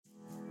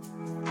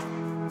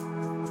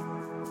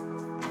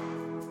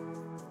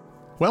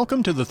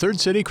Welcome to the Third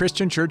City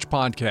Christian Church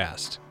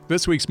podcast.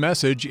 This week's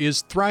message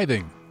is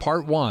Thriving,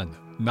 Part 1,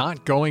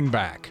 Not Going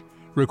Back,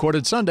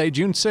 recorded Sunday,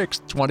 June 6,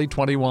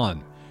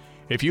 2021.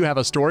 If you have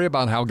a story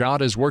about how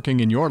God is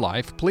working in your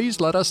life, please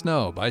let us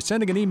know by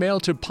sending an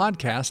email to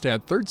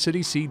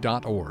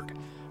podcast@thirdcityc.org.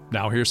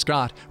 Now here's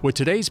Scott with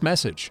today's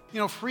message. You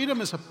know,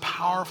 freedom is a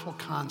powerful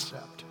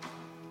concept.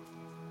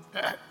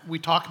 We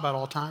talk about it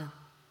all the time.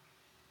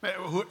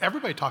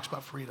 Everybody talks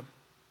about freedom.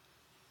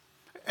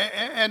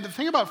 And the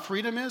thing about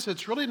freedom is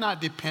it's really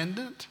not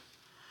dependent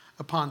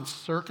upon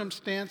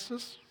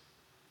circumstances,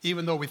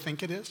 even though we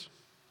think it is.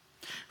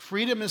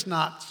 Freedom is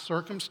not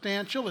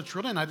circumstantial. It's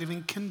really not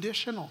even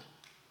conditional.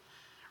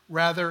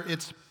 Rather,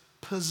 it's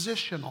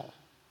positional.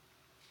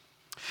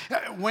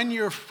 When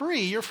you're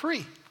free, you're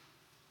free.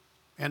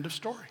 End of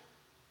story.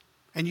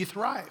 And you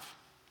thrive.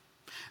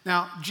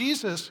 Now,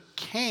 Jesus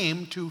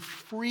came to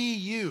free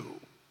you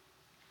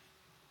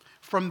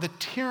from the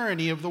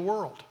tyranny of the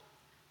world.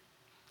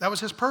 That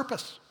was his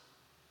purpose.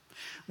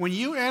 When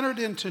you entered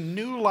into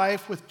new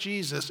life with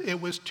Jesus,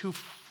 it was to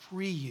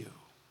free you,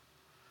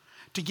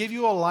 to give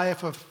you a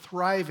life of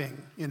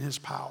thriving in his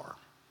power.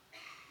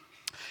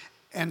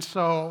 And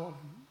so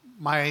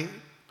my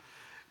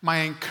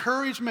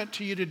encouragement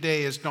to you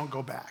today is don't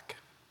go back.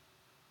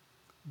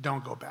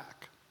 Don't go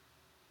back.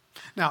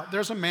 Now,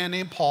 there's a man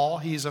named Paul.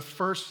 He's a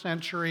first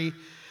century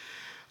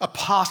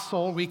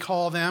apostle, we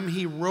call them.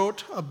 He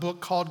wrote a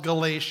book called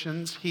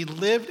Galatians. He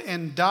lived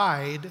and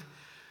died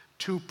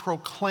to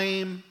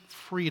proclaim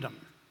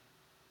freedom.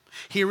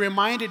 He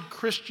reminded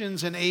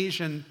Christians in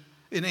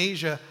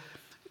Asia,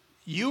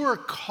 you are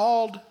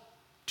called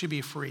to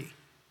be free.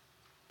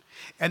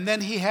 And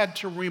then he had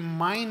to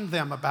remind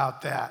them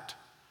about that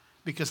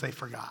because they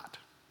forgot.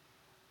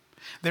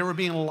 They were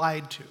being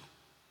lied to.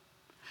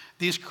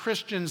 These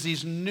Christians,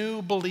 these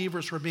new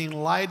believers were being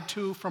lied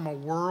to from a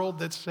world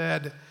that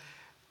said,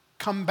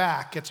 come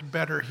back, it's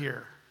better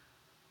here.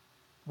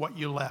 What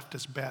you left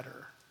is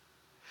better.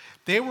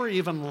 They were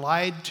even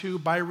lied to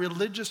by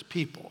religious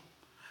people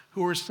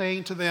who were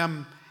saying to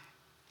them,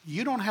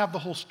 you don't have the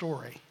whole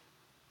story.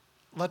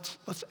 Let's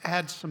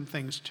add some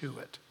things to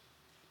it.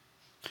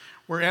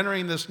 We're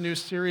entering this new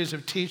series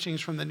of teachings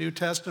from the New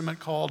Testament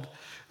called,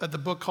 the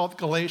book called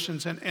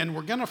Galatians, and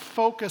we're going to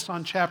focus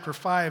on chapter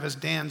 5, as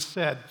Dan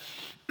said.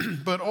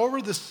 But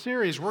over the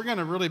series, we're going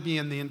to really be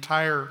in the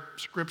entire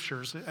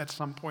scriptures at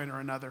some point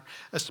or another,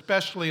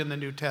 especially in the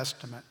New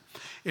Testament.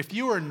 If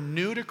you are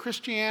new to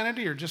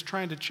Christianity or just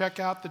trying to check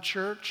out the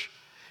church,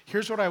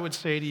 here's what I would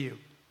say to you.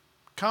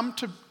 Come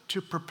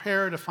to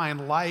prepare to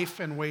find life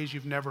in ways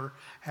you've never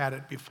had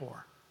it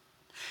before.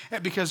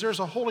 Because there's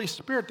a Holy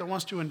Spirit that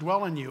wants to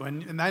indwell in you.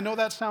 And I know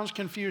that sounds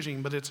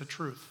confusing, but it's a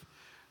truth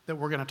that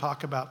we're going to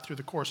talk about through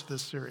the course of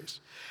this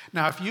series.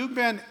 Now, if you've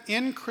been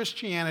in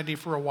Christianity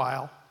for a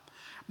while,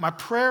 my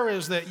prayer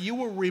is that you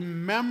will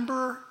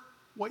remember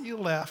what you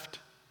left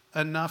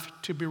enough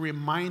to be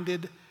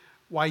reminded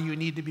why you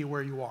need to be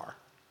where you are.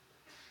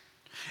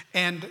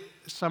 And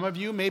some of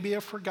you maybe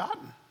have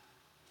forgotten.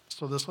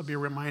 So this will be a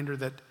reminder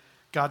that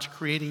God's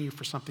creating you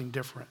for something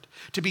different,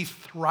 to be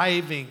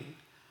thriving,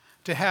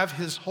 to have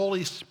his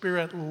Holy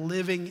Spirit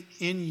living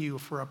in you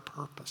for a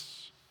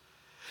purpose.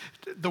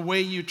 The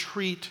way you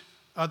treat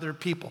other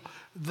people,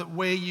 the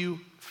way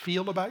you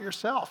feel about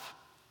yourself,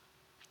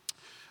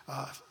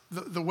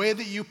 the way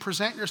that you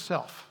present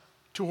yourself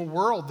to a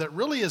world that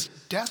really is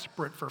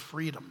desperate for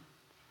freedom.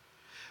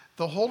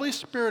 The Holy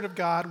Spirit of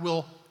God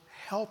will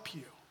help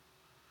you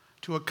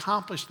to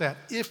accomplish that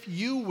if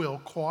you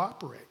will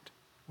cooperate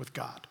with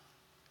God.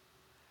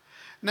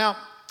 Now,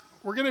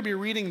 we're going to be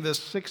reading this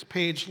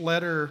 6-page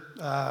letter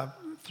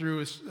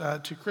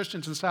to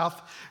Christians in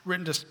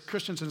written to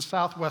Christians in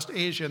Southwest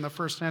Asia in the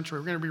first century.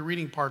 We're going to be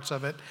reading parts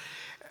of it,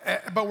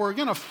 but we're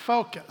going to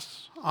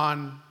focus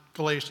on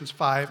Galatians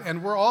 5,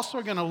 and we're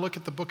also going to look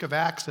at the book of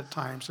Acts at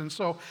times. And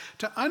so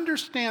to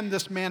understand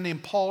this man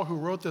named Paul who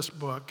wrote this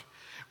book,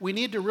 we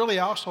need to really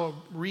also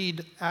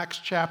read Acts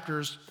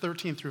chapters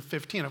 13 through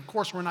 15. Of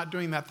course, we're not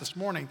doing that this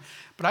morning,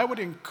 but I would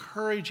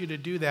encourage you to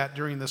do that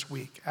during this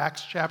week.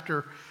 Acts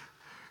chapters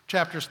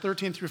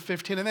 13 through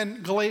 15, and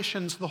then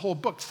Galatians, the whole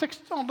book. 6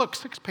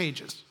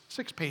 pages.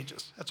 6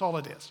 pages. That's all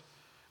it is.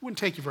 It wouldn't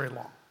take you very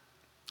long.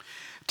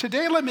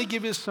 Today, let me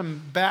give you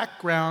some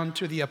background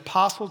to the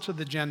apostle to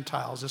the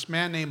Gentiles, this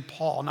man named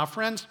Paul. Now,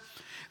 friends,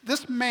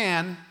 this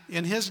man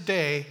in his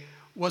day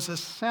was a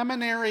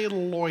seminary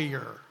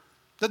lawyer.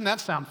 Doesn't that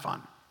sound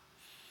fun?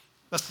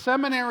 A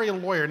seminary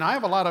lawyer. Now, I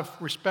have a lot of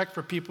respect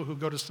for people who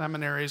go to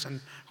seminaries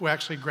and who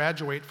actually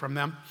graduate from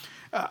them.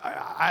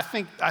 I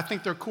think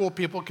they're cool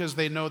people because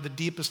they know the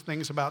deepest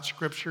things about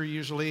Scripture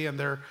usually, and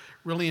they're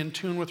really in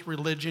tune with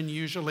religion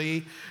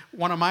usually.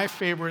 One of my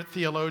favorite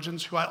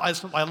theologians, who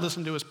I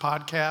listen to his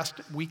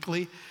podcast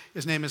weekly,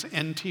 his name is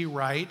N.T.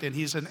 Wright, and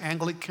he's an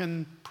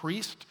Anglican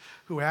priest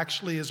who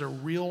actually is a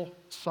real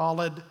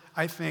solid,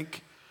 I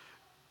think,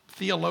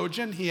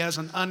 theologian. He has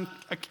an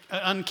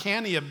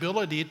uncanny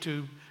ability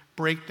to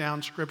break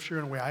down Scripture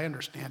in a way I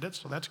understand it,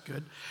 so that's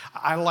good.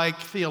 I like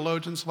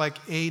theologians like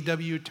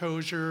A.W.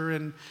 Tozer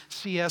and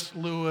C.S.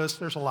 Lewis.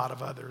 There's a lot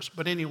of others.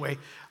 But anyway,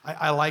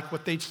 I like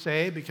what they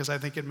say because I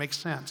think it makes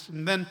sense.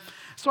 And then,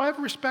 so I have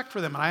respect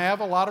for them, and I have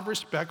a lot of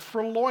respect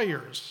for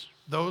lawyers,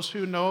 those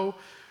who know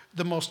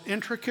the most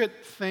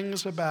intricate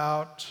things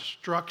about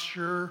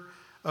structure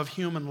of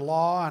human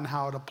law and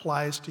how it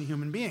applies to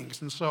human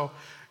beings. And so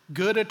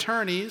good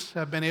attorneys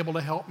have been able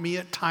to help me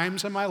at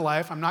times in my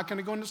life. I'm not going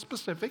to go into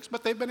specifics,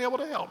 but they've been able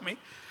to help me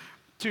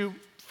to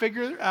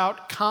figure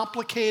out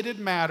complicated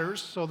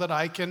matters so that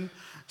I can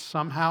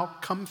somehow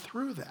come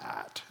through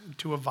that,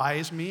 to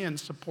advise me and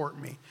support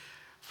me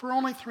for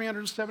only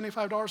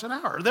 $375 an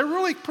hour. They're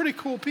really pretty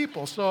cool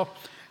people. So,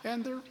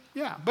 and they're,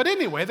 yeah. But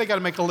anyway, they got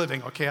to make a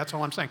living, okay? That's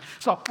all I'm saying.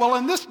 So, well,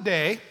 in his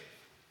day,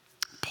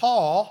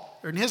 Paul,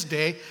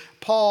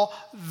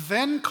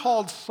 then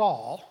called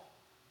Saul,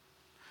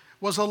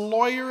 was a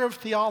lawyer of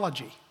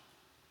theology,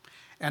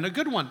 and a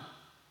good one.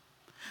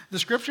 The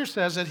Scripture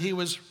says that he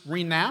was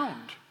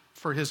renowned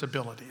for his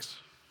abilities.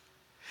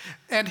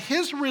 And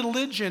his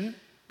religion,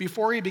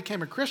 before he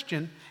became a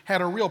Christian, had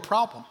a real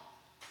problem.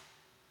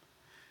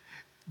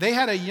 They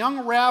had a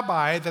young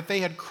rabbi that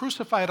they had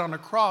crucified on a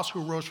cross who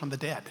rose from the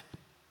dead.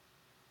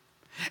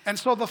 And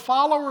so the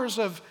followers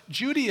of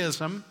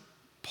Judaism,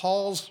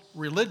 Paul's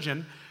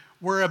religion,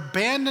 were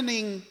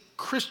abandoning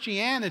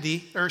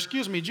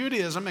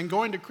Judaism and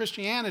going to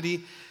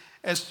Christianity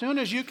as soon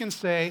as you can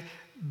say,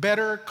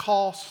 better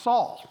call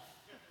Saul.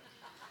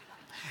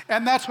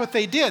 And that's what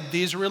they did.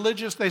 These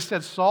religious, they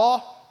said,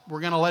 Saul, we're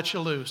going to let you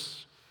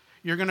loose.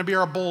 You're going to be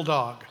our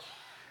bulldog.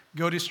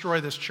 Go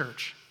destroy this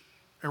church.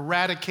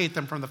 Eradicate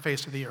them from the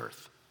face of the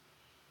earth.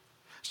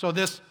 So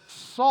this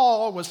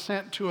Saul was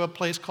sent to a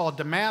place called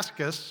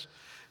Damascus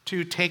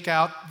to take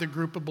out the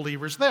group of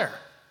believers there.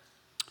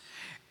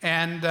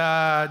 And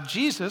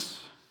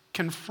Jesus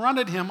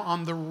confronted him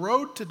on the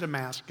road to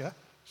Damascus,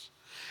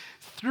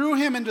 threw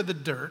him into the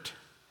dirt,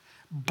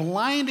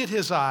 blinded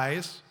his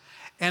eyes,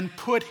 and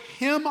put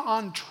him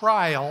on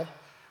trial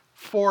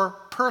for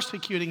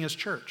persecuting his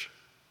church.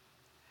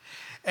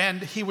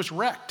 And he was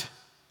wrecked.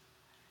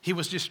 He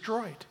was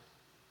destroyed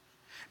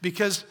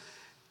because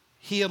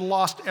he had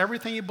lost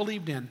everything he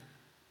believed in.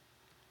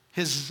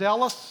 His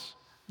zealous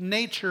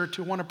nature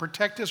to want to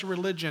protect his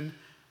religion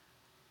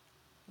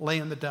lay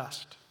in the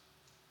dust.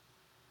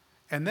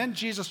 And then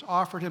Jesus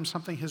offered him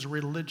something his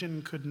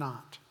religion could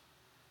not.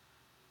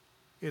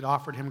 It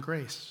offered him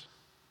grace.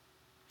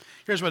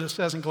 Here's what it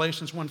says in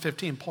Galatians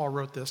 1:15. Paul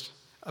wrote this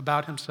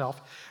about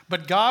himself.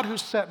 But God, who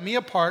set me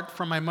apart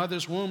from my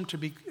mother's womb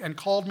and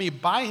called me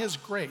by his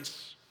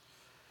grace,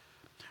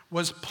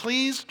 was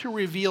pleased to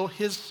reveal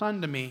his Son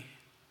to me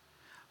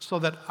so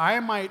that I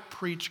might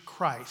preach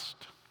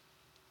Christ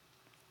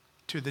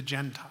to the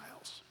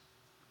Gentiles.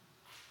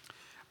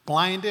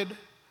 Blinded,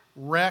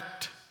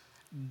 wrecked,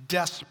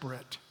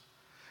 desperate,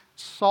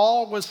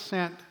 Saul was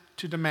sent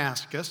to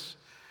Damascus,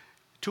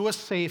 to a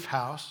safe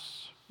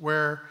house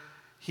where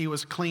he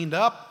was cleaned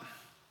up,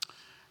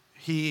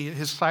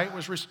 his sight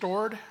was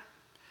restored,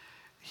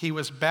 he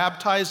was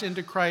baptized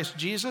into Christ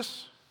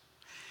Jesus,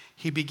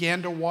 he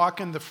began to walk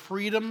in the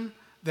freedom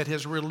that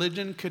his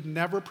religion could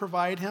never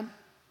provide him,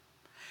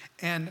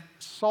 and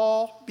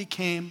Saul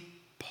became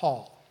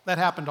Paul. That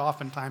happened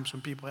oftentimes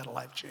when people had a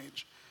life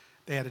change.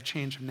 They had a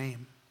change of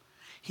name.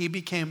 He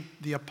became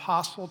the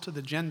apostle to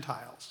the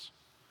Gentiles.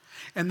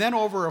 And then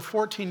over a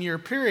 14-year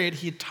period,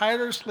 he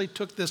tirelessly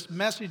took this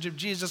message of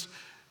Jesus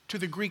to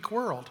the Greek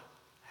world,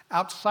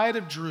 outside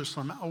of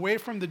Jerusalem, away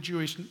from the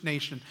Jewish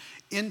nation,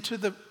 in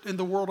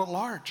the world at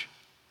large.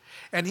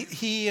 And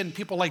he and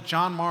people like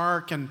John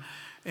Mark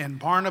and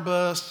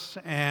Barnabas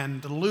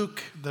and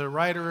Luke, the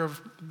writer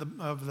of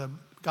the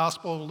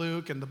Gospel of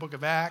Luke and the book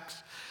of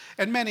Acts,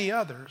 and many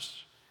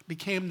others,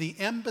 became the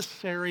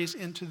emissaries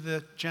into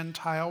the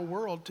Gentile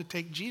world to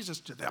take Jesus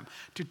to them,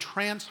 to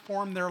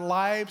transform their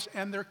lives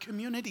and their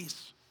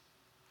communities.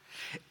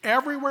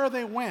 Everywhere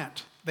they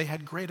went, they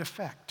had great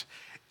effect.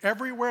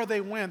 Everywhere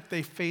they went,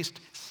 they faced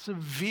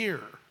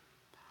severe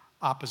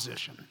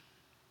opposition.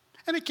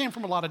 And it came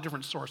from a lot of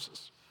different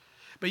sources.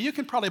 But you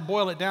can probably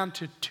boil it down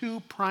to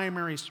two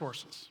primary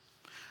sources.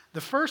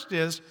 The first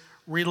is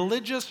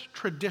religious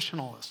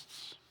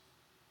traditionalists.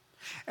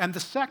 And the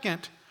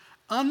second,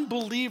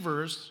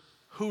 unbelievers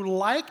who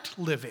liked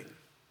living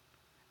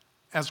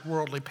as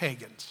worldly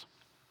pagans.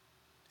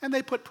 And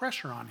they put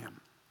pressure on him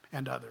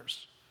and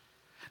others.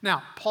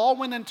 Now, Paul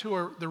went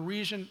into the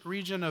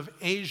region of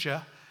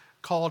Asia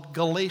called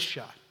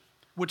Galatia,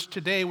 which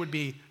today would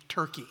be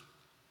Turkey,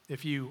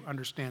 if you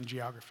understand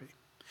geography.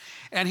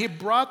 And he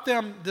brought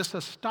them this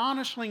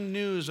astonishing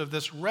news of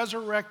this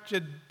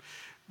resurrected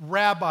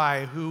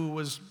rabbi who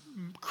was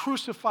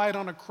crucified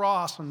on a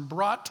cross and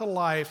brought to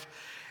life.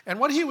 And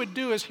what he would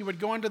do is he would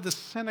go into the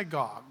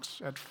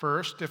synagogues at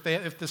first,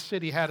 if the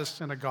city had a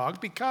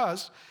synagogue,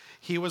 because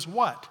he was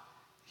what?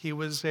 He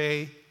was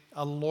a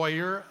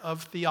lawyer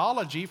of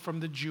theology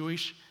from the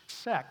Jewish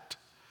sect.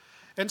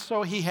 And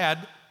so he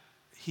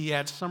he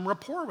had some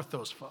rapport with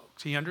those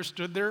folks. He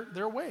understood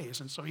their ways.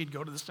 And so he'd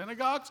go to the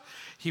synagogues.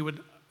 He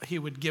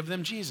would give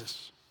them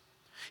Jesus.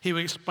 He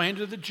would explain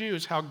to the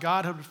Jews how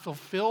God had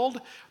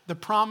fulfilled the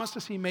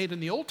promises he made in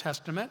the Old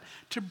Testament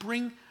to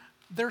bring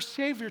their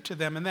Savior to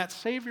them. And that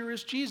Savior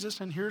is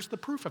Jesus, and here's the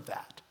proof of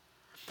that.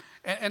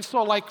 And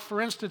so, like, for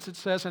instance, it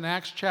says in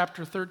Acts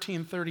chapter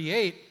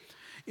 13:38,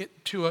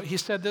 he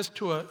said this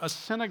to a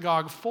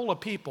synagogue full of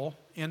people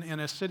in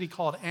a city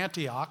called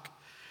Antioch.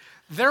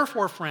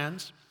 Therefore,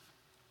 friends,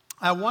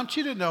 I want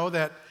you to know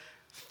that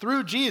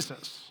through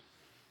Jesus,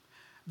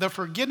 the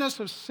forgiveness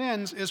of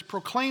sins is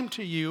proclaimed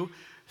to you.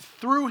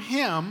 Through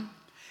him,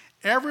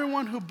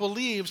 everyone who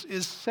believes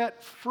is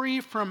set free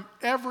from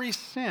every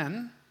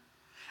sin,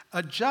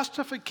 a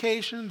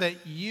justification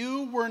that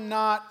you were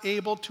not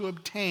able to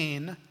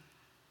obtain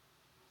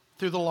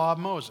through the law of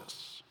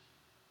Moses.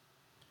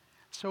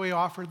 So he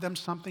offered them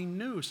something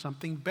new,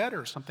 something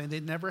better, something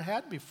they'd never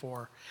had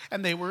before.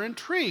 And they were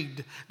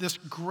intrigued. This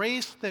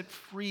grace that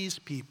frees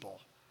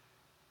people.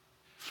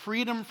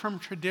 Freedom from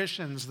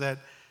traditions that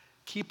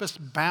keep us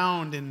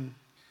bound in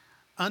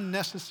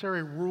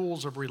unnecessary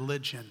rules of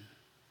religion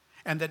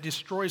and that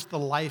destroys the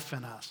life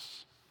in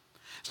us.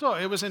 So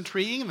it was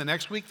intriguing. The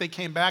next week they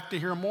came back to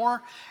hear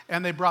more,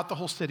 and they brought the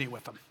whole city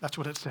with them. That's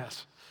what it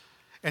says.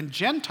 And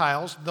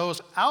Gentiles,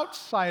 those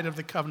outside of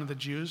the covenant of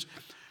the Jews,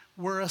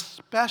 were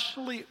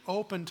especially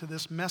open to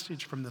this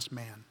message from this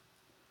man.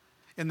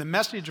 In the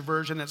Message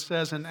version, it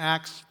says in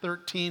Acts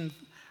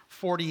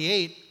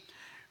 13:48,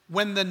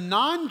 when the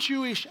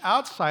non-Jewish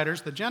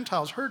outsiders, the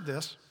Gentiles, heard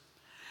this,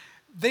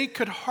 they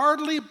could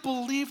hardly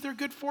believe their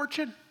good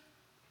fortune.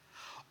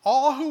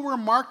 All who were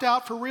marked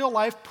out for real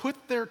life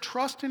put their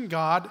trust in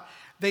God.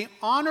 They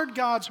honored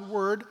God's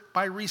word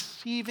by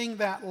receiving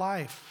that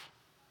life.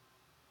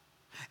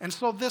 And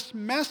so this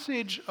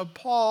message of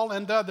Paul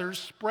and others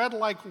spread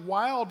like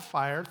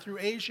wildfire through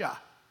Asia.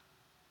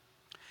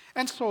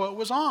 And so it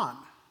was on.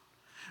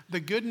 The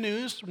good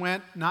news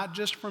went not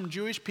just from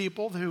Jewish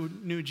people who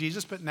knew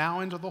Jesus, but now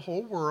into the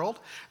whole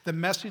world. The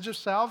message of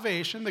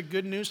salvation, the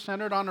good news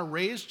centered on a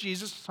raised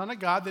Jesus, Son of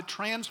God, that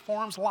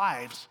transforms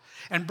lives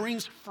and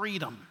brings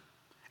freedom.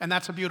 And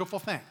that's a beautiful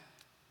thing.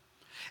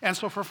 And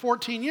so for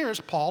 14 years,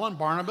 Paul and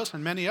Barnabas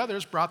and many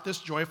others brought this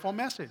joyful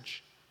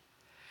message.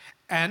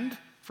 And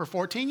for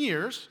 14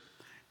 years,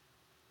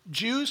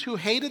 Jews who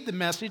hated the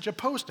message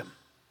opposed him.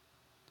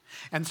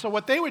 And so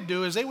what they would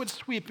do is they would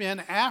sweep in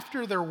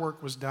after their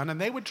work was done,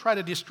 and they would try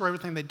to destroy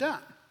everything they'd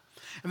done.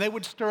 And they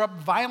would stir up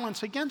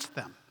violence against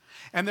them.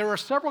 And there were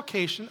several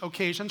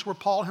occasions where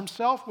Paul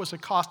himself was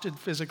accosted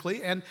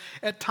physically and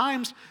at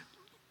times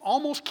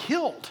almost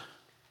killed.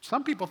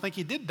 Some people think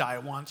he did die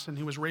once and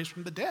he was raised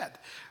from the dead.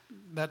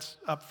 That's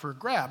up for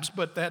grabs,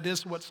 but that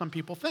is what some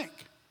people think.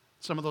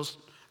 Some of those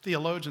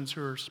theologians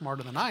who are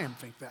smarter than I am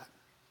think that.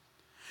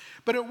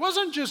 But it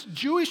wasn't just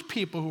Jewish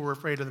people who were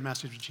afraid of the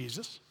message of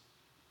Jesus.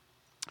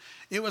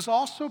 It was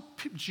also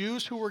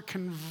Jews who were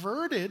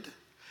converted,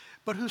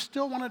 but who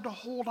still wanted to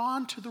hold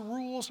on to the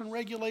rules and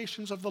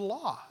regulations of the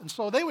law. And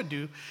so what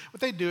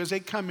they'd do is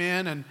they'd come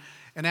in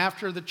and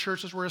after the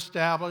churches were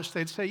established,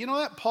 they'd say, you know,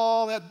 that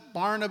Paul, that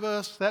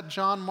Barnabas, that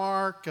John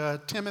Mark,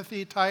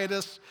 Timothy,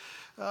 Titus,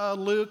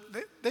 Luke,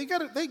 they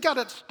got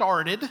it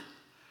started.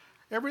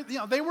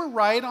 They were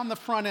right on the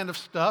front end of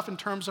stuff in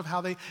terms of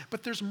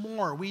but there's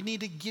more. We need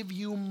to give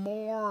you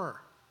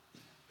more.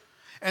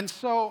 And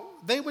so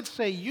they would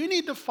say, you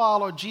need to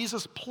follow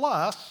Jesus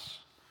plus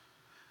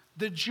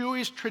the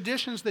Jewish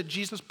traditions that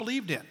Jesus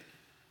believed in.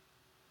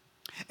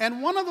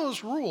 And one of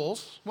those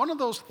rules, one of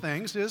those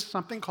things is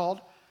something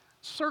called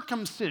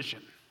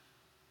circumcision.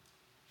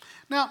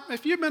 Now,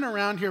 if you've been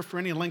around here for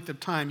any length of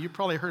time, you've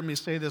probably heard me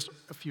say this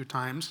a few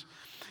times.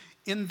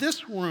 In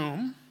this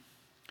room,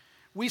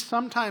 we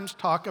sometimes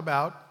talk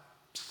about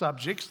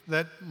subjects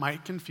that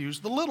might confuse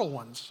the little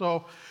ones.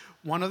 So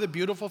one of the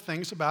beautiful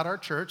things about our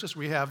church is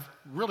we have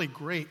really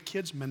great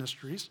kids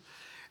ministries,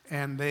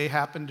 and they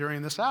happen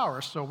during this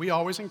hour. So we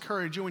always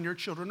encourage you when your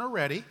children are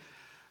ready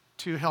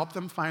to help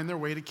them find their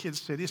way to Kids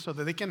City so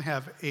that they can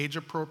have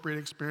age-appropriate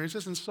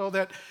experiences, and so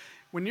that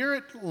when you're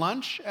at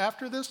lunch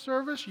after this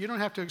service, you don't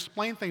have to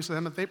explain things to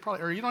them that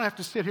or you don't have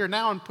to sit here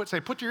now and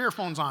put your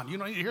earphones on. You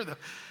don't need to hear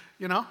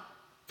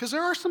because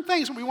there are some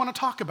things that we want to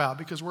talk about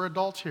because we're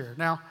adults here.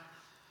 Now,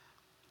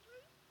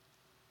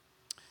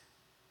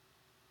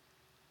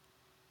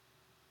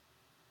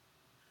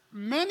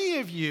 many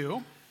of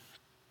you,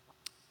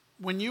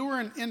 when you were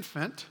an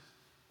infant,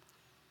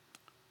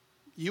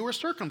 you were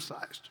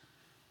circumcised.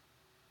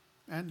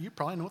 And you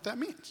probably know what that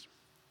means.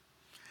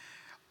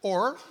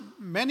 Or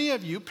many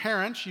of you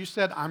parents, you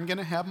said, I'm going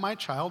to have my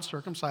child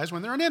circumcised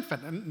when they're an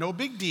infant. And no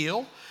big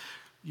deal.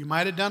 You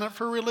might have done it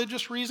for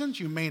religious reasons.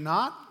 You may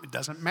not. It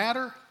doesn't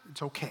matter.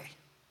 It's okay.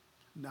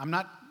 I'm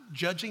not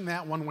judging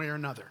that one way or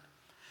another.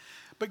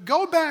 But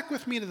go back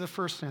with me to the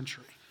first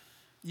century.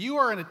 You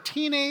are a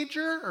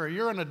teenager or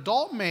you're an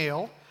adult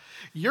male.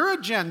 You're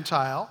a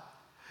Gentile.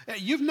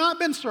 You've not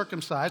been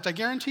circumcised. I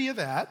guarantee you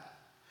that.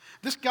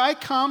 This guy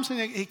comes and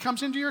he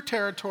comes into your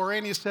territory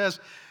and he says,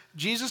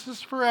 Jesus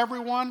is for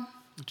everyone.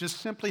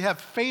 Just simply have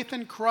faith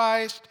in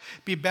Christ,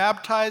 be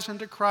baptized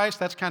into Christ.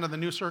 That's kind of the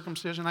new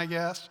circumcision, I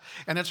guess.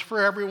 And it's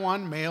for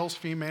everyone, males,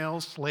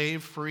 females,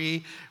 slave,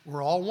 free.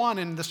 We're all one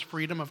in this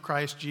freedom of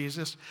Christ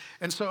Jesus.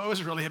 And so it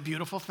was really a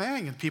beautiful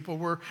thing. And people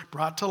were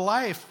brought to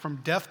life, from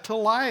death to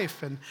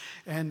life.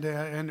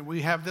 And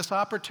we have this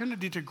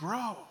opportunity to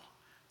grow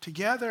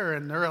together.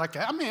 And they're like,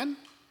 I'm in.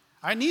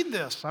 I need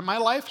this. My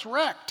life's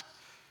wrecked.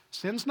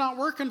 Sin's not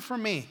working for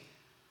me.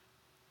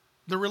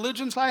 The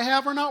religions I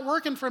have are not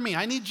working for me.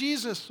 I need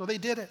Jesus. So they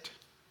did it.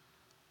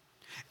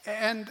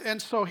 And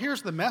so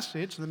here's the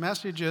message. The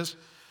message is,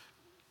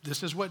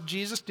 this is what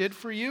Jesus did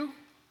for you.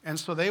 And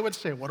so they would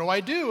say, what do I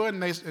do?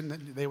 And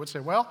they would say,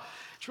 well,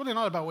 it's really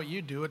not about what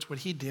you do. It's what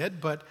he did.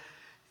 But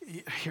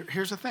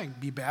here's the thing.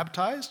 Be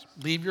baptized.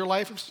 Leave your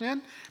life of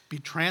sin. Be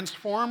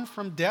transformed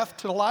from death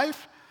to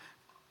life.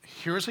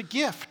 Here's a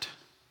gift.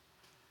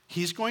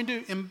 He's going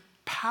to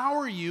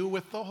empower you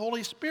with the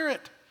Holy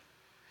Spirit.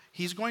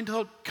 He's going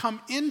to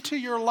come into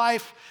your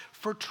life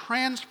for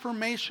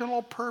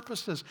transformational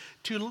purposes,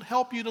 to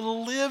help you to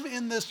live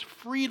in this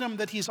freedom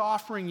that he's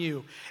offering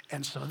you.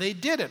 And so they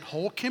did it.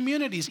 Whole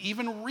communities,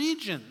 even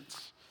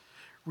regions,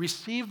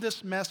 received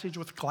this message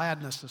with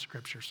gladness, the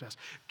scripture says.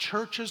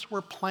 Churches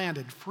were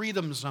planted,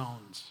 freedom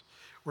zones,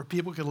 where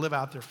people could live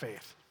out their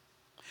faith.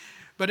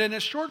 But in a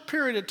short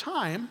period of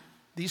time,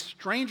 these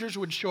strangers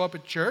would show up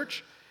at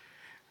church,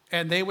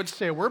 and they would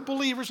say, we're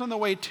believers in the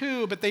way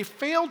too, but they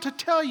failed to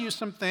tell you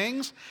some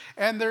things.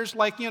 And there's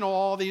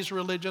all these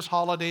religious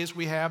holidays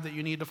we have that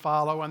you need to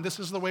follow. And this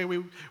is the way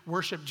we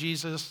worship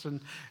Jesus. And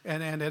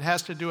it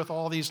has to do with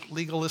all these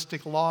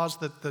legalistic laws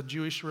that the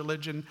Jewish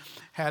religion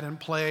had in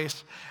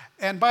place.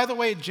 And by the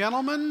way,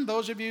 gentlemen,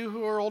 those of you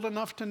who are old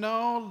enough to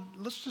know,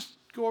 let's just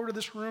go over to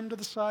this room to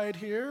the side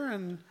here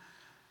and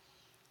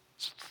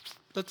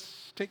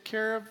let's take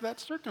care of that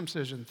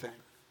circumcision thing.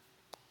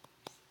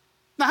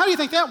 Now, how do you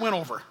think that went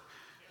over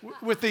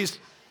with these?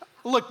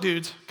 Look,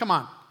 dudes, come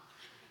on.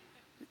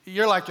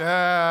 You're like,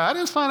 I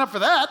didn't sign up for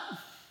that.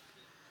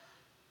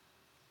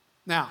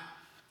 Now,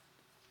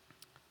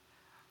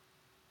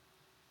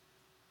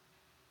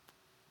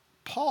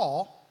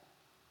 Paul,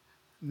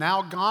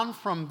 now gone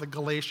from the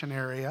Galatian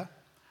area,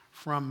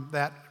 from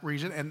that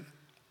region, and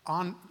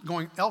on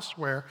going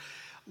elsewhere,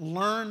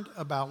 learned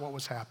about what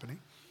was happening,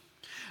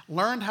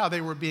 learned how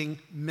they were being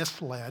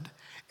misled,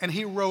 and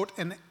he wrote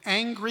an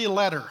angry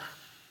letter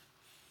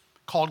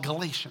called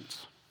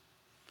Galatians.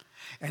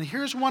 And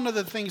here's one of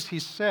the things he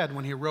said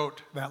when he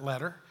wrote that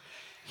letter.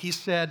 He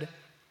said,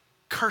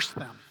 curse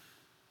them.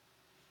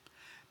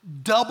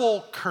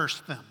 Double curse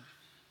them.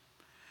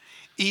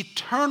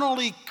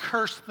 Eternally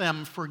curse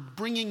them for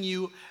bringing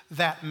you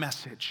that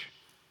message.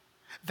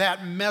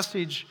 That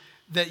message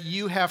that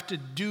you have to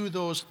do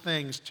those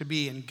things to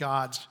be in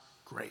God's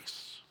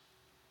grace.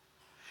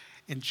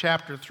 In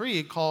chapter 3,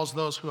 he calls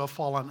those who have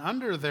fallen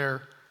under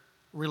their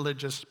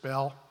religious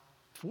spell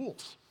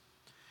fools.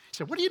 He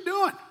said, what are you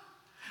doing?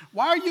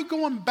 Why are you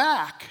going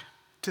back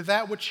to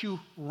that which you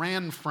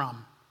ran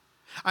from?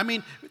 I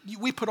mean,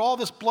 we put all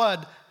this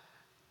blood,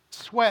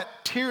 sweat,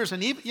 tears,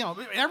 and even,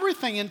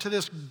 everything into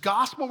this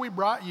gospel we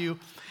brought you.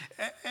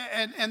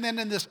 And then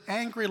in this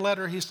angry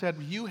letter, he said,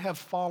 you have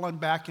fallen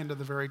back into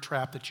the very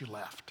trap that you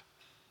left.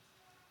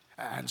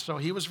 And so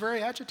he was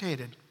very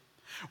agitated.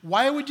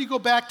 Why would you go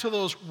back to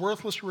those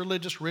worthless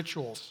religious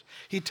rituals?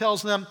 He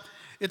tells them,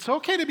 it's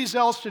okay to be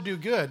zealous to do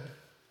good,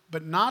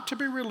 but not to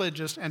be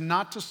religious and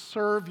not to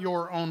serve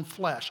your own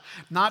flesh,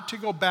 not to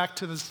go back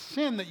to the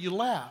sin that you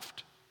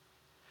left.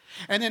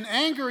 And in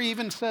anger, he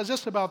even says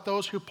this about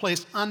those who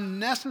place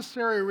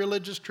unnecessary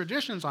religious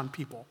traditions on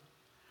people.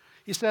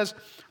 He says,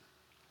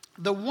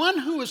 the one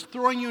who is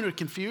throwing you into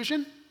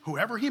confusion,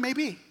 whoever he may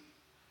be,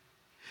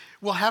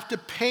 will have to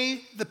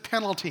pay the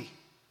penalty.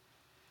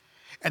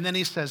 And then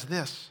he says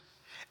this,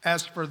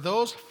 as for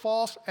those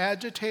false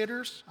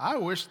agitators, I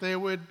wish they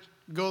would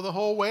go the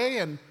whole way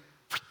and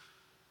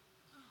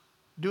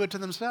do it to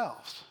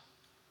themselves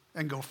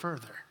and go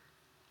further.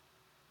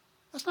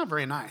 That's not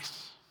very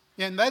nice.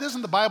 And that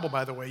isn't the Bible,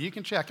 by the way. You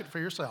can check it for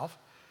yourself.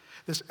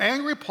 This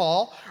angry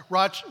Paul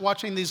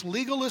watching these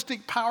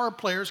legalistic power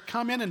players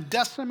come in and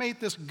decimate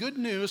this good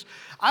news.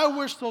 I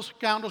wish those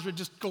scoundrels would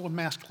just go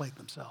emasculate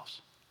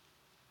themselves.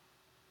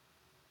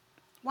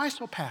 Why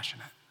so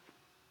passionate?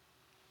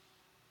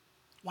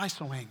 Why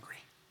so angry?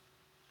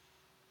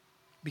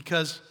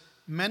 Because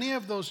many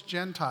of those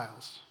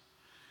Gentiles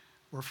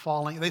were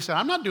falling. They said,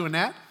 I'm not doing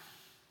that.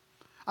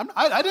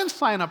 I didn't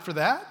sign up for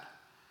that.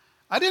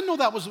 I didn't know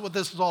that was what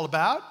this was all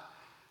about.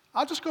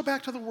 I'll just go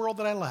back to the world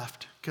that I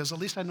left, because at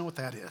least I know what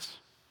that is.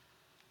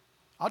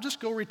 I'll just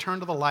go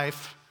return to the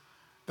life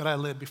that I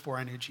lived before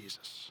I knew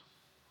Jesus.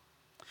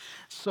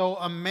 So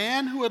a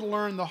man who had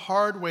learned the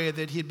hard way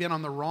that he'd been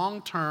on the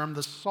wrong term,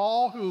 the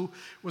Saul who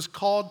was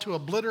called to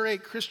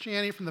obliterate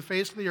Christianity from the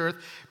face of the earth,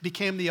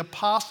 became the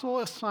apostle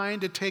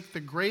assigned to take the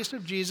grace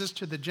of Jesus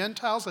to the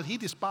Gentiles that he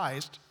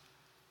despised.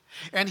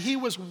 And he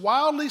was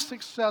wildly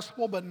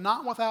successful, but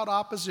not without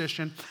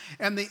opposition.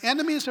 And the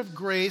enemies of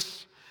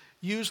grace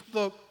used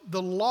the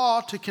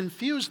law to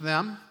confuse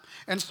them.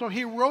 And so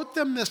he wrote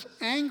them this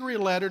angry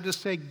letter to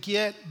say,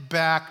 get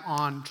back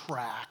on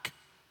track.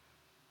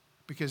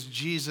 Because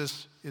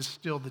Jesus is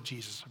still the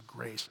Jesus of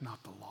grace,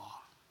 not the law.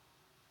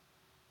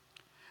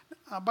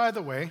 By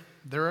the way,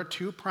 there are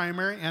two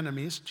primary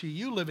enemies to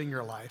you living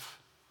your life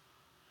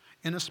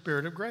in a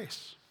spirit of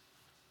grace.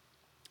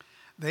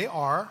 They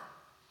are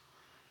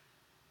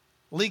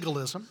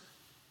legalism,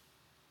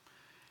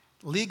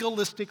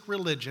 legalistic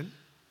religion,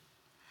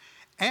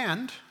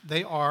 and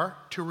they are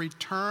to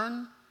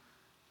return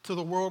to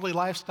the worldly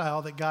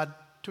lifestyle that God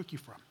took you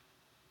from.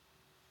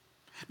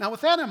 Now,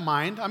 with that in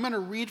mind, I'm going to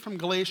read from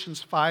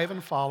Galatians 5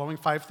 and following,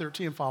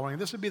 5:13 and following.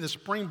 This would be the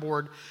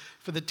springboard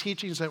for the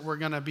teachings that we're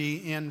going to be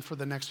in for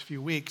the next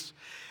few weeks.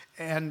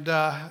 And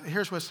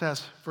here's what it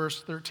says,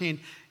 verse 13.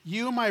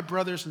 You, my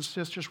brothers and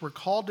sisters, were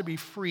called to be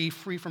free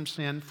from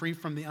sin, free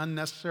from the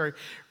unnecessary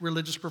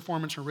religious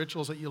performance and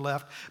rituals that you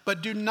left.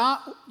 But do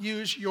not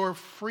use your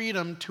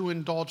freedom to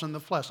indulge in the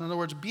flesh. In other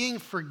words, being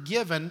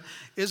forgiven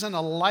isn't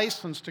a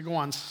license to go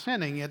on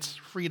sinning. It's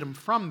freedom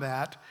from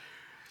that.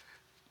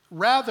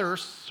 Rather,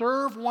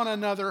 serve one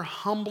another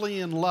humbly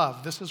in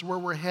love. This is where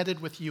we're headed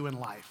with you in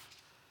life.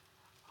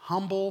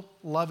 Humble,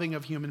 loving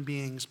of human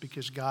beings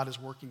because God is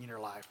working in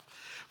your life.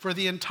 For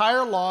the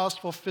entire law is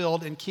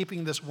fulfilled in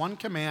keeping this one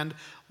command,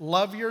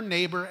 love your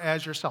neighbor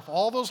as yourself.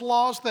 All those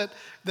laws that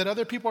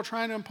other people are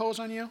trying to impose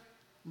on you,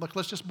 look,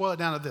 let's just boil it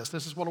down to this.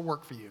 This is what will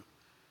work for you.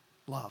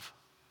 Love.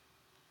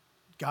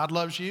 God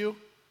loves you.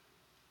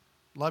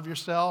 Love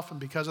yourself, and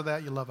because of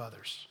that, you love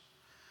others.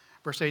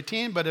 Verse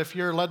 18, but if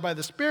you're led by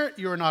the Spirit,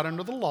 you are not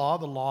under the law.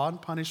 The law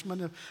and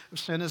punishment of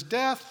sin is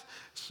death.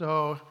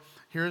 So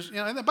here's,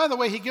 and by the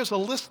way, he gives a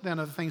list then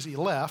of the things he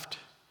left,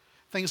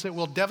 things that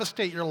will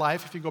devastate your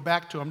life if you go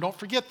back to them. Don't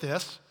forget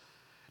this.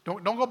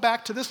 Don't go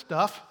back to this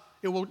stuff.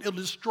 It'll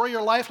destroy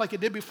your life like it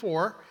did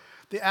before.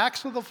 The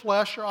acts of the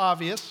flesh are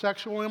obvious: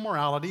 sexual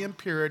immorality,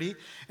 impurity,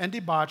 and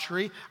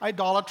debauchery,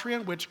 idolatry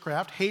and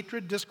witchcraft,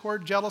 hatred,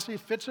 discord, jealousy,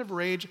 fits of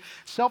rage,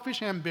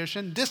 selfish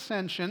ambition,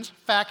 dissensions,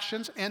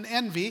 factions, and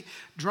envy,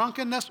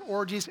 drunkenness,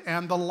 orgies,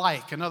 and the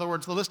like. In other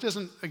words, the list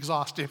isn't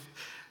exhaustive.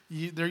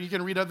 You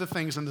can read other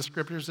things in the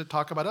scriptures that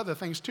talk about other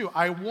things too.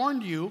 I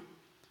warned you,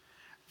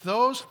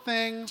 those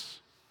things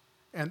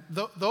and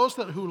those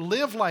who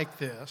live like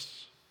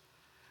this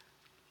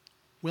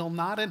will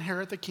not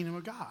inherit the kingdom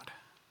of God.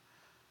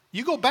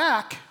 You go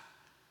back,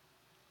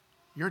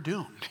 you're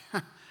doomed.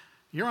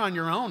 You're on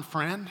your own,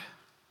 friend.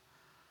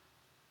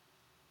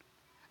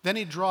 Then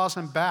he draws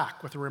them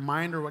back with a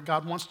reminder of what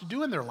God wants to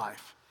do in their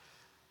life.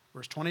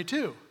 Verse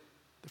 22,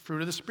 the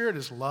fruit of the Spirit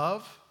is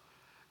love,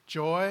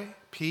 joy,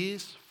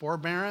 peace,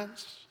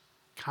 forbearance,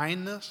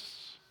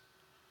 kindness,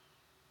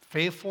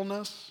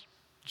 faithfulness,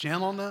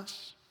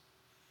 gentleness,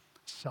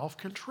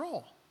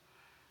 self-control.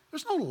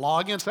 There's no law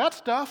against that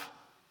stuff.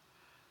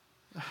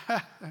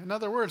 In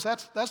other words,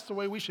 that's the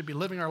way we should be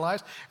living our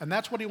lives, and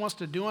that's what he wants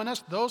to do in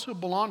us. Those who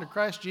belong to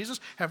Christ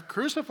Jesus have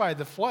crucified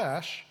the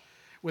flesh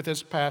with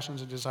its passions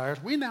and desires.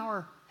 We now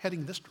are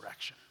heading this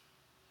direction.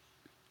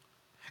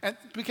 And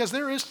because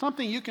there is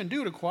something you can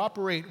do to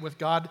cooperate with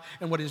God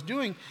and what he's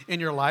doing in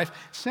your life.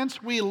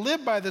 Since we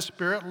live by the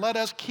Spirit, let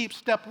us keep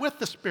step with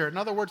the Spirit. In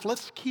other words,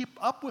 let's keep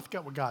up with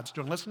what God's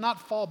doing. Let's not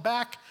fall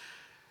back.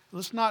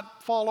 Let's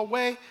not fall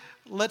away.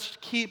 Let's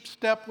keep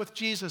step with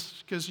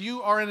Jesus, because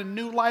you are in a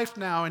new life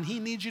now, and he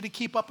needs you to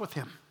keep up with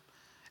him.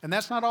 And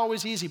that's not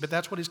always easy, but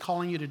that's what he's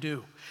calling you to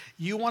do.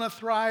 You want to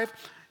thrive.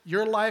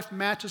 Your life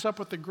matches up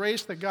with the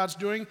grace that God's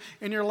doing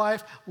in your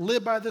life.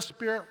 Live by the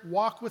Spirit.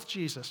 Walk with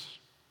Jesus,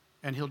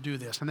 and he'll do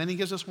this. And then he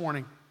gives us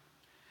warning.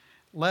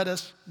 Let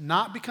us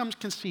not become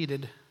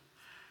conceited,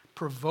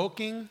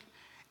 provoking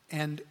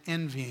and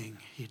envying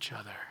each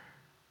other.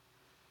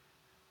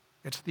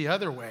 It's the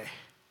other way.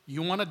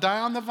 You want to die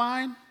on the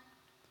vine?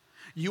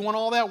 You want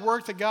all that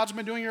work that God's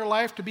been doing in your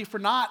life to be for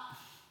naught?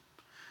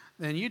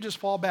 Then you just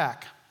fall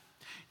back.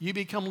 You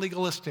become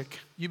legalistic.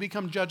 You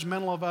become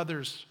judgmental of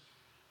others.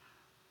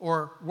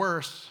 Or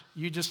worse,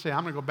 you just say,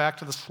 I'm going to go back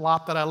to the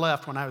slop that I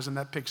left when I was in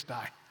that pigsty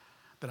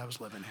that I was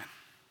living in.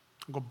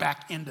 I'll go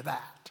back into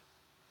that.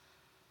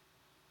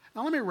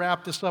 Now let me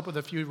wrap this up with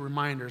a few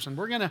reminders. And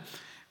we're going to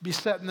be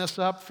setting this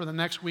up for the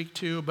next week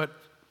too. But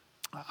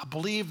I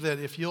believe that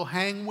if you'll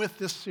hang with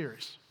this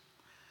series,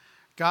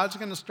 God's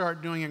going to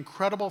start doing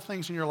incredible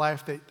things in your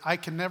life that I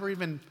can't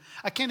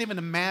even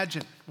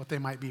imagine what they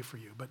might be for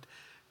you. But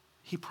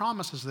he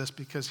promises this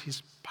because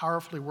he's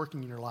powerfully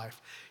working in your life.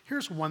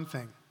 Here's one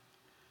thing.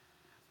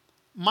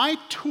 My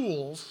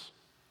tools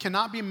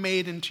cannot be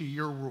made into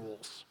your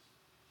rules.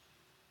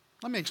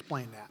 Let me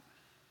explain that.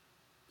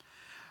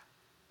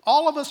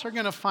 All of us are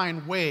going to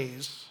find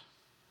ways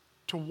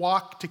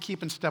to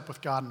keep in step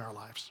with God in our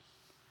lives.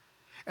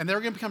 And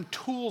they're going to become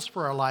tools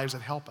for our lives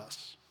that help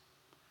us.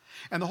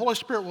 And the Holy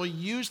Spirit will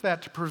use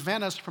that to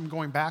prevent us from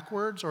going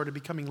backwards or to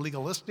becoming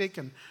legalistic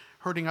and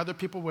hurting other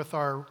people with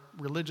our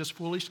religious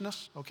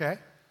foolishness, okay?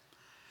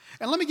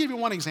 And let me give you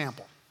one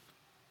example.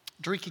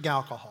 Drinking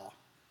alcohol.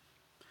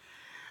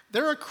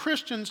 There are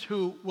Christians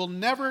who will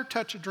never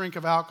touch a drink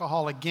of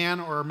alcohol again,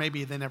 or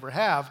maybe they never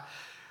have,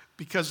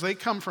 because they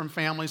come from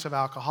families of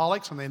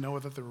alcoholics and they know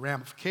what the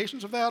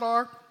ramifications of that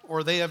are,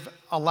 or they have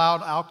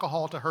allowed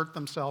alcohol to hurt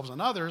themselves and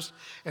others,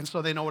 and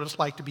so they know what it's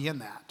like to be in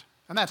that.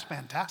 And that's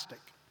fantastic.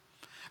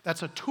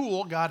 That's a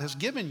tool God has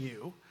given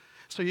you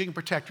so you can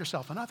protect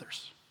yourself and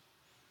others.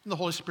 And the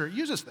Holy Spirit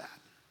uses that.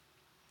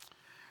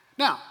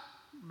 Now,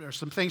 there's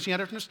some things you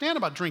have to understand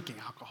about drinking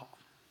alcohol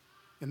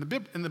in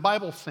the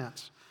Bible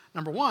sense.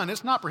 Number one,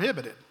 it's not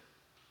prohibited.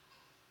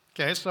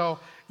 Okay, so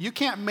you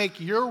can't make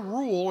your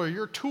rule or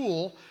your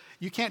tool,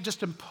 you can't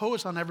just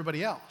impose on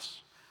everybody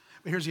else.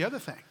 But here's the other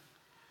thing.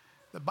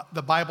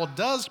 The Bible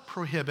does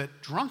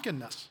prohibit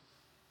drunkenness.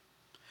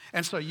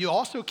 And so you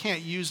also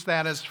can't use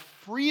that as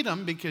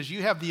freedom because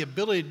you have the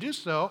ability to do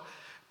so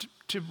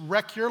to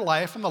wreck your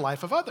life and the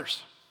life of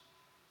others.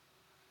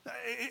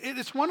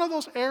 It's one of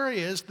those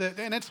areas that,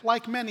 and it's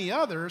like many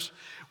others,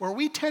 where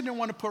we tend to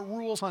want to put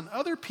rules on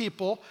other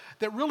people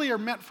that really are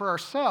meant for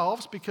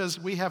ourselves because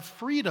we have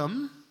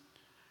freedom,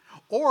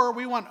 or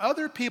we want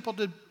other people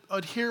to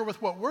adhere with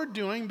what we're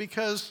doing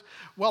because,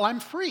 well, I'm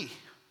free.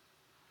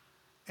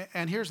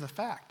 And here's the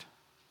fact.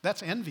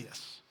 That's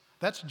envious.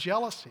 That's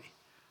jealousy.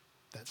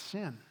 That's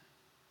sin.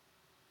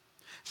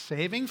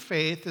 Saving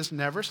faith is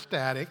never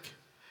static.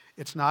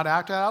 It's not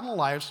acted out in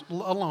life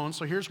alone.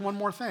 So here's one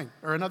more thing,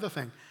 or another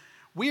thing.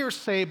 We are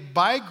saved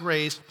by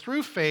grace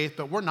through faith,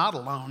 but we're not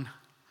alone.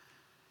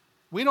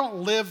 We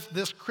don't live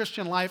this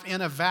Christian life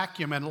in a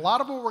vacuum. And a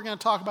lot of what we're going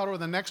to talk about over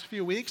the next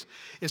few weeks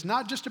is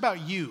not just about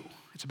you.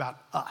 It's about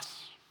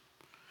us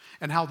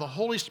and how the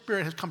Holy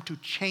Spirit has come to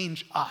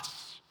change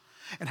us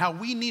and how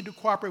we need to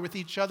cooperate with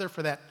each other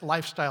for that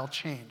lifestyle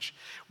change.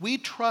 We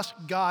trust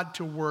God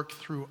to work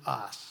through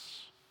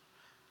us.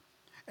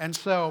 And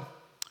so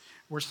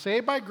we're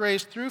saved by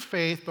grace through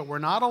faith, but we're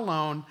not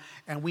alone,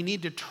 and we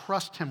need to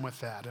trust him with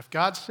that. If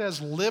God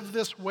says, live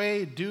this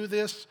way, do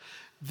this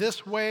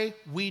way,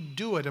 we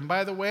do it. And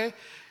by the way,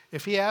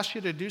 if he asks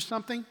you to do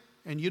something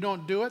and you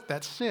don't do it,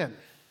 that's sin.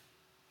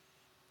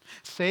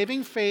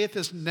 Saving faith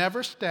is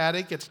never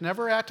static. It's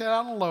never acted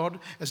out alone.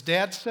 As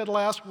Dad said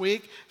last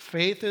week,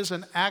 faith is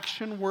an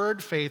action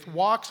word. Faith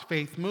walks,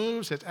 faith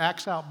moves, it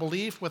acts out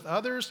belief with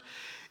others.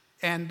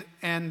 And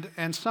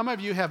some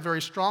of you have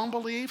very strong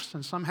beliefs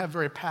and some have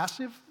very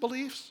passive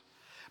beliefs.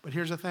 But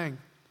here's the thing.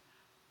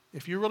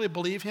 If you really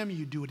believe him,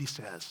 you do what he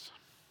says.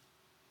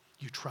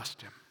 You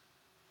trust him.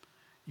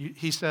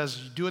 He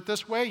says, you do it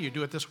this way, you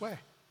do it this way.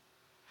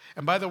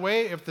 And by the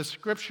way, if the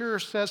scripture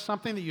says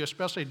something that you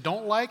especially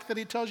don't like that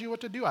he tells you what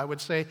to do, I would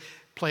say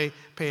pay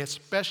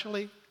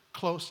especially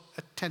close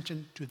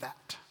attention to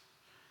that.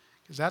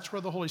 Because that's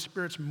where the Holy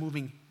Spirit's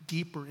moving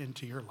deeper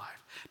into your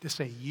life. To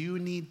say, you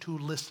need to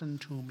listen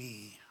to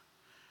me.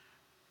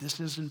 This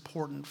is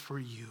important for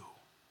you.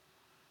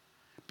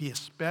 Be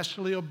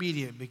especially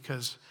obedient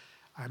because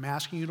I'm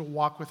asking you to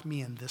walk with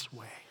me in this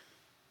way.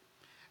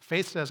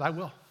 Faith says, I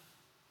will.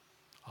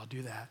 I'll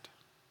do that.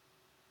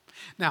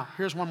 Now,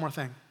 here's one more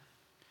thing.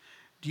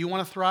 Do you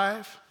want to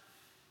thrive?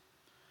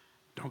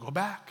 Don't go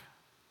back.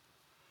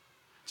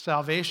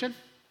 Salvation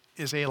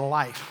is a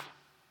life.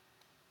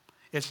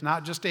 It's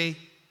not just a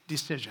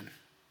decision.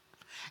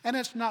 And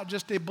it's not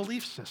just a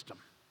belief system.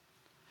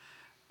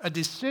 A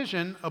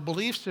decision, a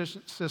belief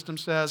system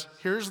says,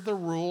 here's the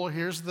rule,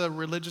 here's the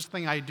religious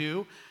thing I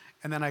do,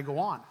 and then I go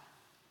on.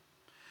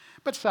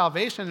 But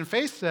salvation and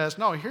faith says,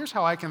 no, here's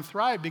how I can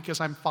thrive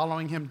because I'm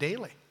following him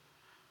daily.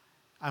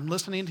 I'm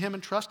listening to him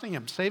and trusting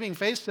him. Saving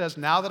faith says,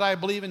 now that I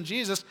believe in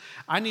Jesus,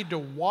 I need to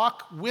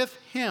walk with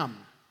him.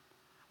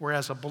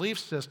 Whereas a belief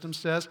system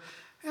says,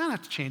 I don't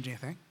have to change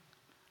anything.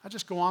 I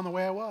just go on the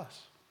way I was.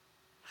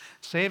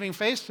 Saving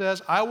faith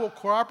says, I will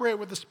cooperate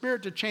with the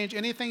Spirit to change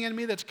anything in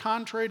me that's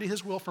contrary to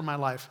his will for my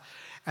life.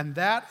 And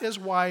that is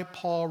why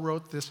Paul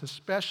wrote this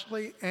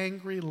especially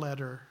angry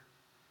letter.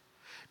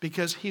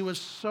 Because he was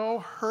so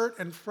hurt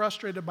and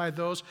frustrated by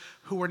those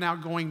who were now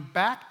going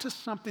back to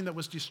something that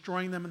was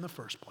destroying them in the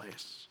first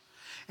place.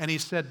 And he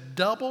said,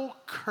 double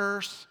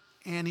curse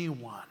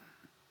anyone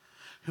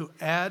who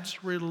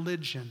adds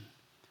religion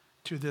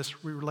to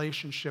this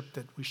relationship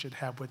that we should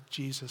have with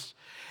Jesus.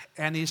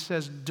 And he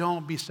says,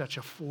 don't be such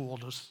a fool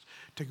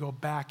to go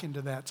back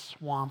into that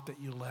swamp that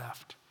you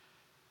left.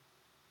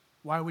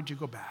 Why would you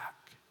go back?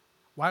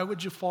 Why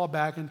would you fall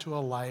back into a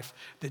life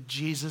that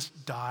Jesus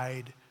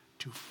died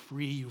to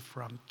free you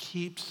from?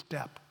 Keep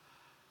step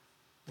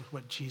with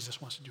what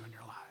Jesus wants to do in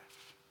your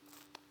life.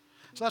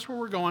 So that's where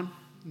we're going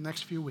in the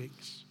next few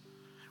weeks.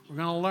 We're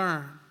going to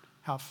learn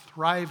how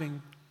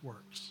thriving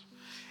works.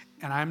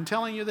 And I'm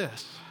telling you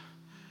this,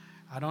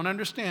 I don't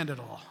understand it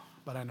all,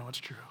 but I know it's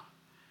true.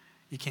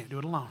 You can't do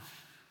it alone.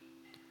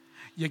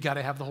 You got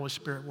to have the Holy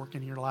Spirit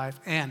working in your life,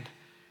 and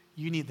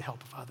you need the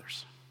help of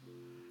others.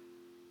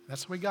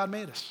 That's the way God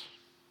made us.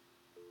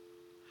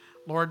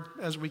 Lord,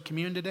 as we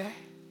commune today,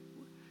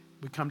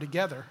 we come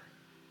together.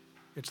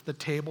 It's the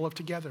table of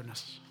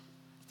togetherness,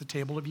 the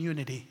table of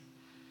unity.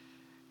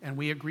 And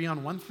we agree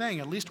on one thing,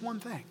 at least one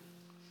thing,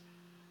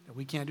 that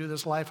we can't do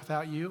this life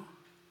without you,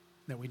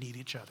 that we need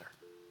each other.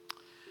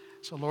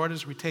 So Lord,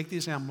 as we take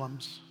these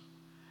emblems,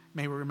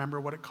 may we remember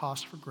what it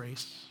costs for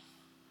grace.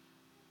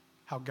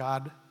 how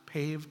God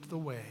paved the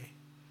way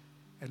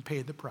and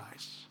paid the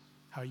price,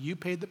 how you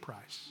paid the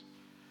price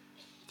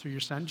through your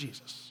son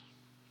Jesus,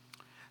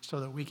 so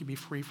that we can be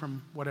free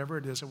from whatever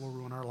it is that will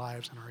ruin our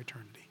lives and our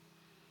eternity.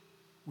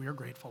 We are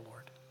grateful,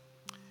 Lord.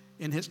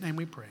 In his name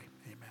we pray,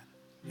 amen.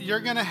 You're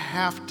going to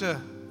have to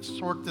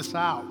sort this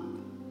out.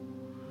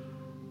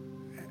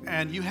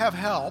 And you have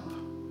help,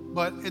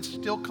 but it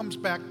still comes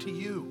back to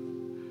you.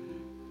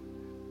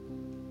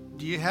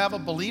 Do you have a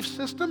belief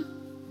system?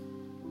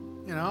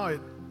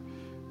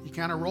 You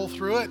kind of roll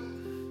through it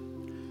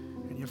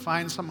and you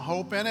find some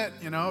hope in it,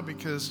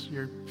 because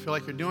you feel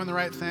like you're doing the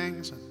right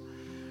things and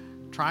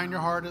trying your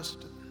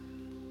hardest,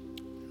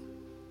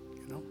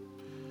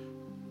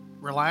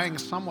 relying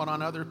somewhat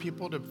on other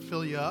people to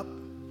fill you up.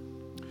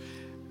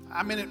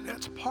 I mean,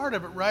 it's part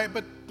of it, right?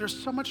 But there's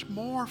so much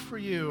more for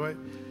you.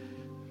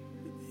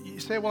 You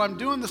say, well, I'm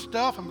doing the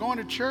stuff, I'm going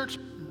to church,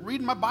 I'm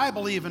reading my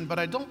Bible even, but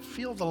I don't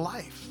feel the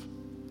life.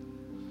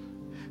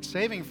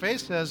 Saving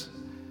faith says,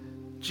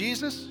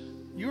 Jesus,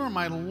 you are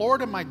my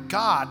Lord and my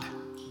God.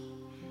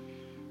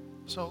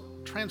 So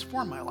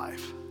transform my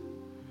life.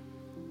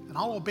 And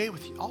I'll obey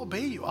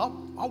you.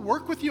 I'll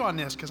work with you on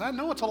this, because I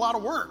know it's a lot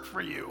of work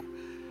for you.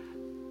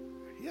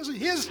 He has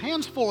his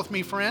hands full with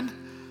me, friend.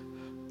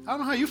 I don't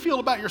know how you feel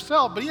about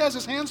yourself, but he has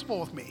his hands full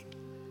with me.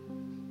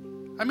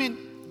 I mean,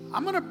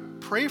 I'm going to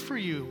pray for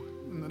you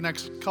in the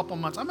next couple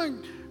months. I'm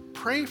going to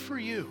pray for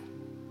you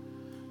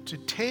to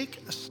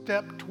take a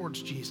step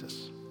towards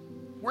Jesus,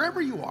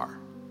 wherever you are,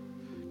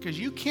 because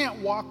you can't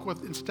walk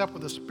in step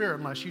with the Spirit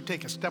unless you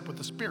take a step with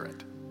the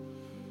Spirit.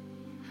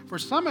 For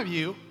some of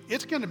you,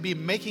 it's going to be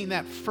making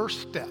that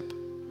first step.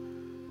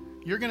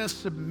 You're going to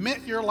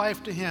submit your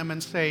life to him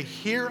and say,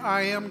 here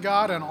I am,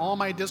 God, in all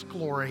my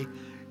disglory.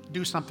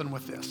 Do something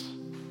with this.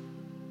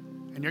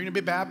 And you're going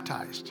to be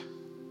baptized.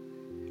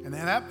 And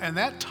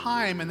that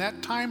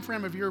time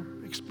frame of your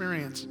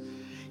experience,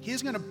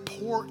 he's going to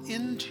pour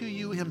into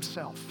you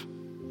himself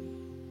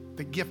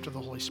the gift of the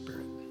Holy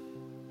Spirit.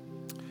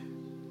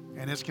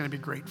 And it's going to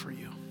be great for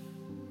you.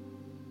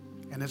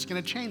 And it's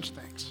going to change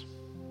things.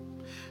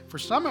 For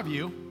some of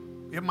you,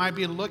 it might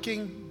be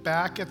looking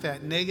back at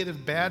that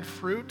negative bad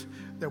fruit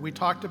that we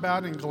talked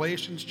about in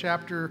Galatians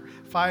chapter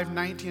 5,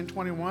 19 and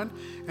 21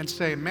 and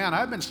say, man,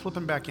 I've been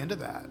slipping back into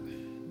that.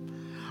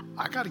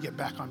 I got to get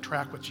back on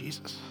track with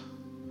Jesus.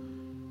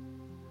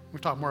 We'll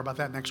talk more about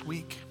that next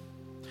week.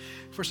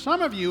 For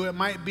some of you, it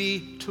might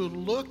be to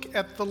look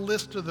at the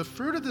list of the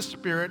fruit of the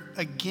Spirit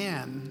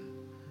again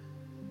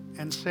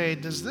and say,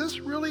 does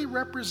this really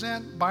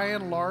represent by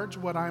and large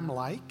what I'm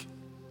like?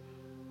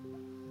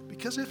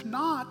 Because if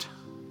not,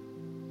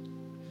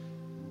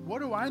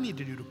 what do I need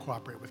to do to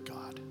cooperate with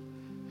God?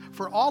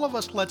 For all of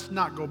us, let's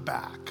not go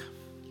back.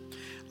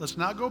 Let's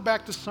not go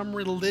back to some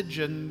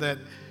religion that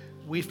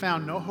we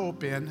found no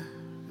hope in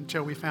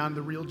until we found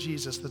the real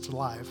Jesus that's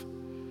alive.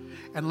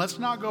 And let's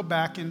not go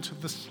back into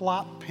the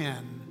slop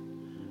pen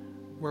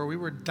where we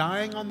were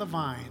dying on the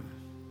vine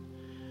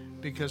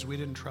because we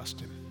didn't trust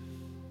him.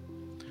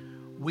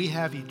 We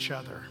have each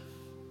other.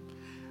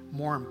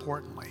 More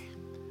importantly,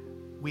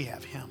 we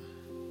have him.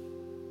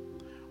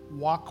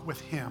 Walk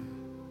with him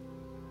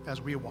as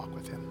we walk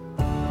with him.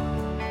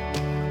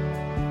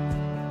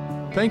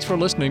 Thanks for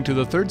listening to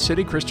the Third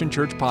City Christian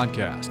Church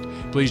podcast.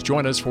 Please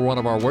join us for one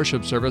of our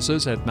worship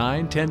services at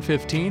 9,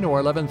 10:15,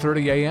 or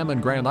 11:30 a.m. in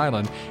Grand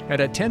Island,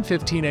 and at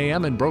 10:15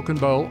 a.m. in Broken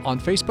Bow on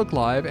Facebook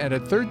Live and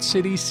at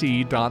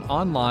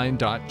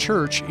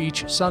thirdcityc.online.church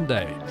each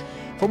Sunday.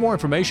 For more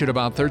information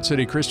about Third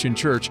City Christian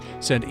Church,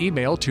 send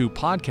email to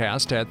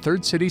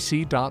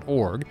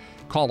podcast@thirdcityc.org,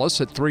 call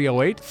us at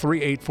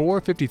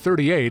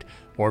 308-384-5038,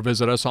 or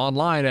visit us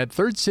online at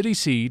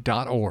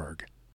thirdcityc.org.